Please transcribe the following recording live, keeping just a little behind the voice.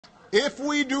If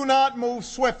we do not move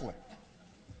swiftly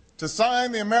to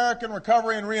sign the American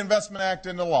Recovery and Reinvestment Act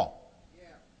into law,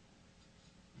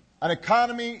 an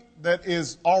economy that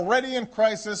is already in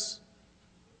crisis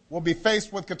will be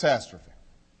faced with catastrophe.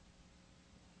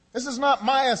 This is not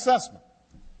my assessment.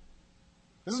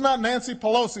 This is not Nancy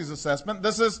Pelosi's assessment.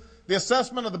 This is the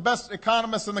assessment of the best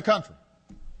economists in the country.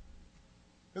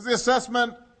 This is the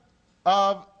assessment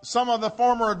of some of the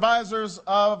former advisors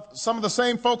of some of the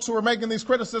same folks who are making these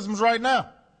criticisms right now.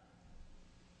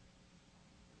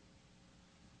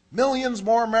 Millions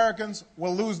more Americans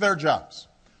will lose their jobs.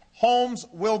 Homes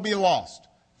will be lost.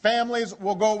 Families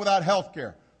will go without health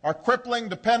care. Our crippling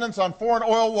dependence on foreign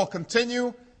oil will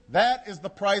continue. That is the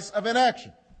price of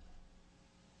inaction.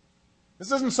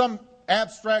 This isn't some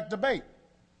abstract debate.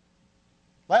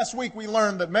 Last week we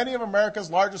learned that many of America's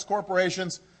largest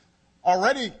corporations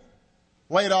already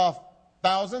laid off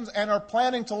thousands and are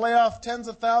planning to lay off tens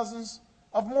of thousands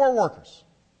of more workers.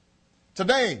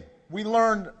 Today we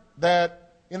learned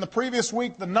that in the previous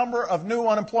week the number of new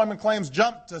unemployment claims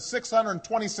jumped to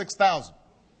 626,000.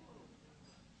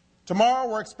 Tomorrow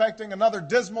we're expecting another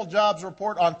dismal jobs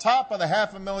report on top of the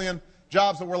 500,000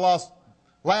 jobs that were lost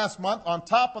last month, on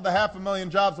top of the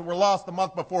 500,000 jobs that were lost the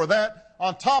month before that,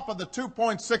 on top of the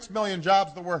 2.6 million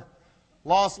jobs that were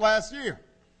lost last year.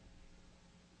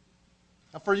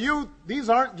 Now for you, these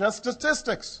aren't just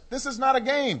statistics. This is not a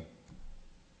game.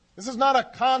 This is not a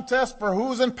contest for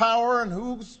who's in power and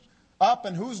who's up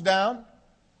and who's down.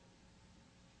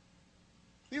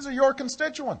 These are your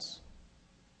constituents.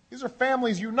 These are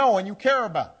families you know and you care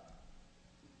about.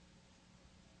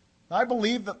 I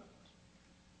believe that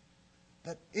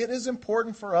it is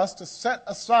important for us to set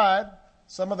aside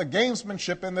some of the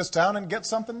gamesmanship in this town and get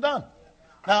something done.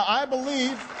 Now, I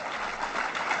believe,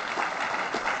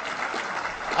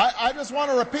 I just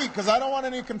want to repeat because I don't want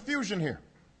any confusion here.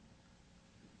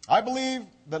 I believe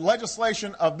that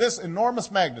legislation of this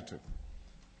enormous magnitude,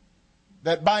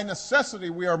 that by necessity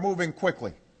we are moving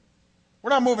quickly. We're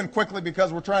not moving quickly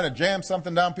because we're trying to jam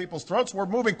something down people's throats. We're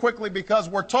moving quickly because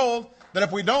we're told that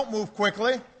if we don't move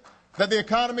quickly, that the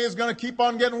economy is going to keep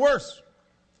on getting worse.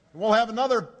 We'll have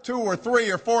another 2 or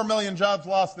 3 or 4 million jobs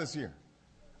lost this year.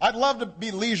 I'd love to be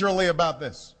leisurely about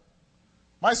this.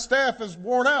 My staff is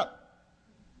worn out,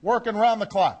 working around the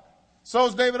clock. So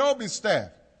is David Obey's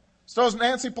staff. So is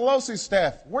Nancy Pelosi's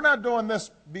staff. We're not doing this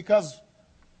because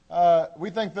we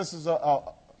think this is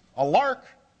a lark.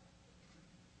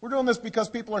 We're doing this because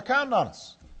people are counting on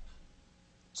us.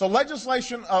 So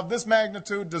legislation of this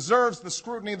magnitude deserves the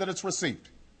scrutiny that it's received.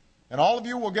 And all of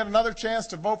you will get another chance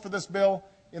to vote for this bill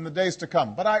in the days to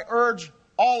come. But I urge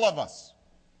all of us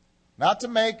not to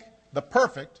make the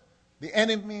perfect the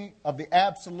enemy of the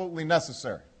absolutely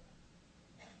necessary.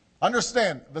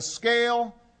 Understand, the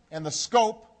scale and the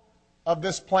scope of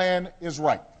this plan is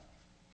right.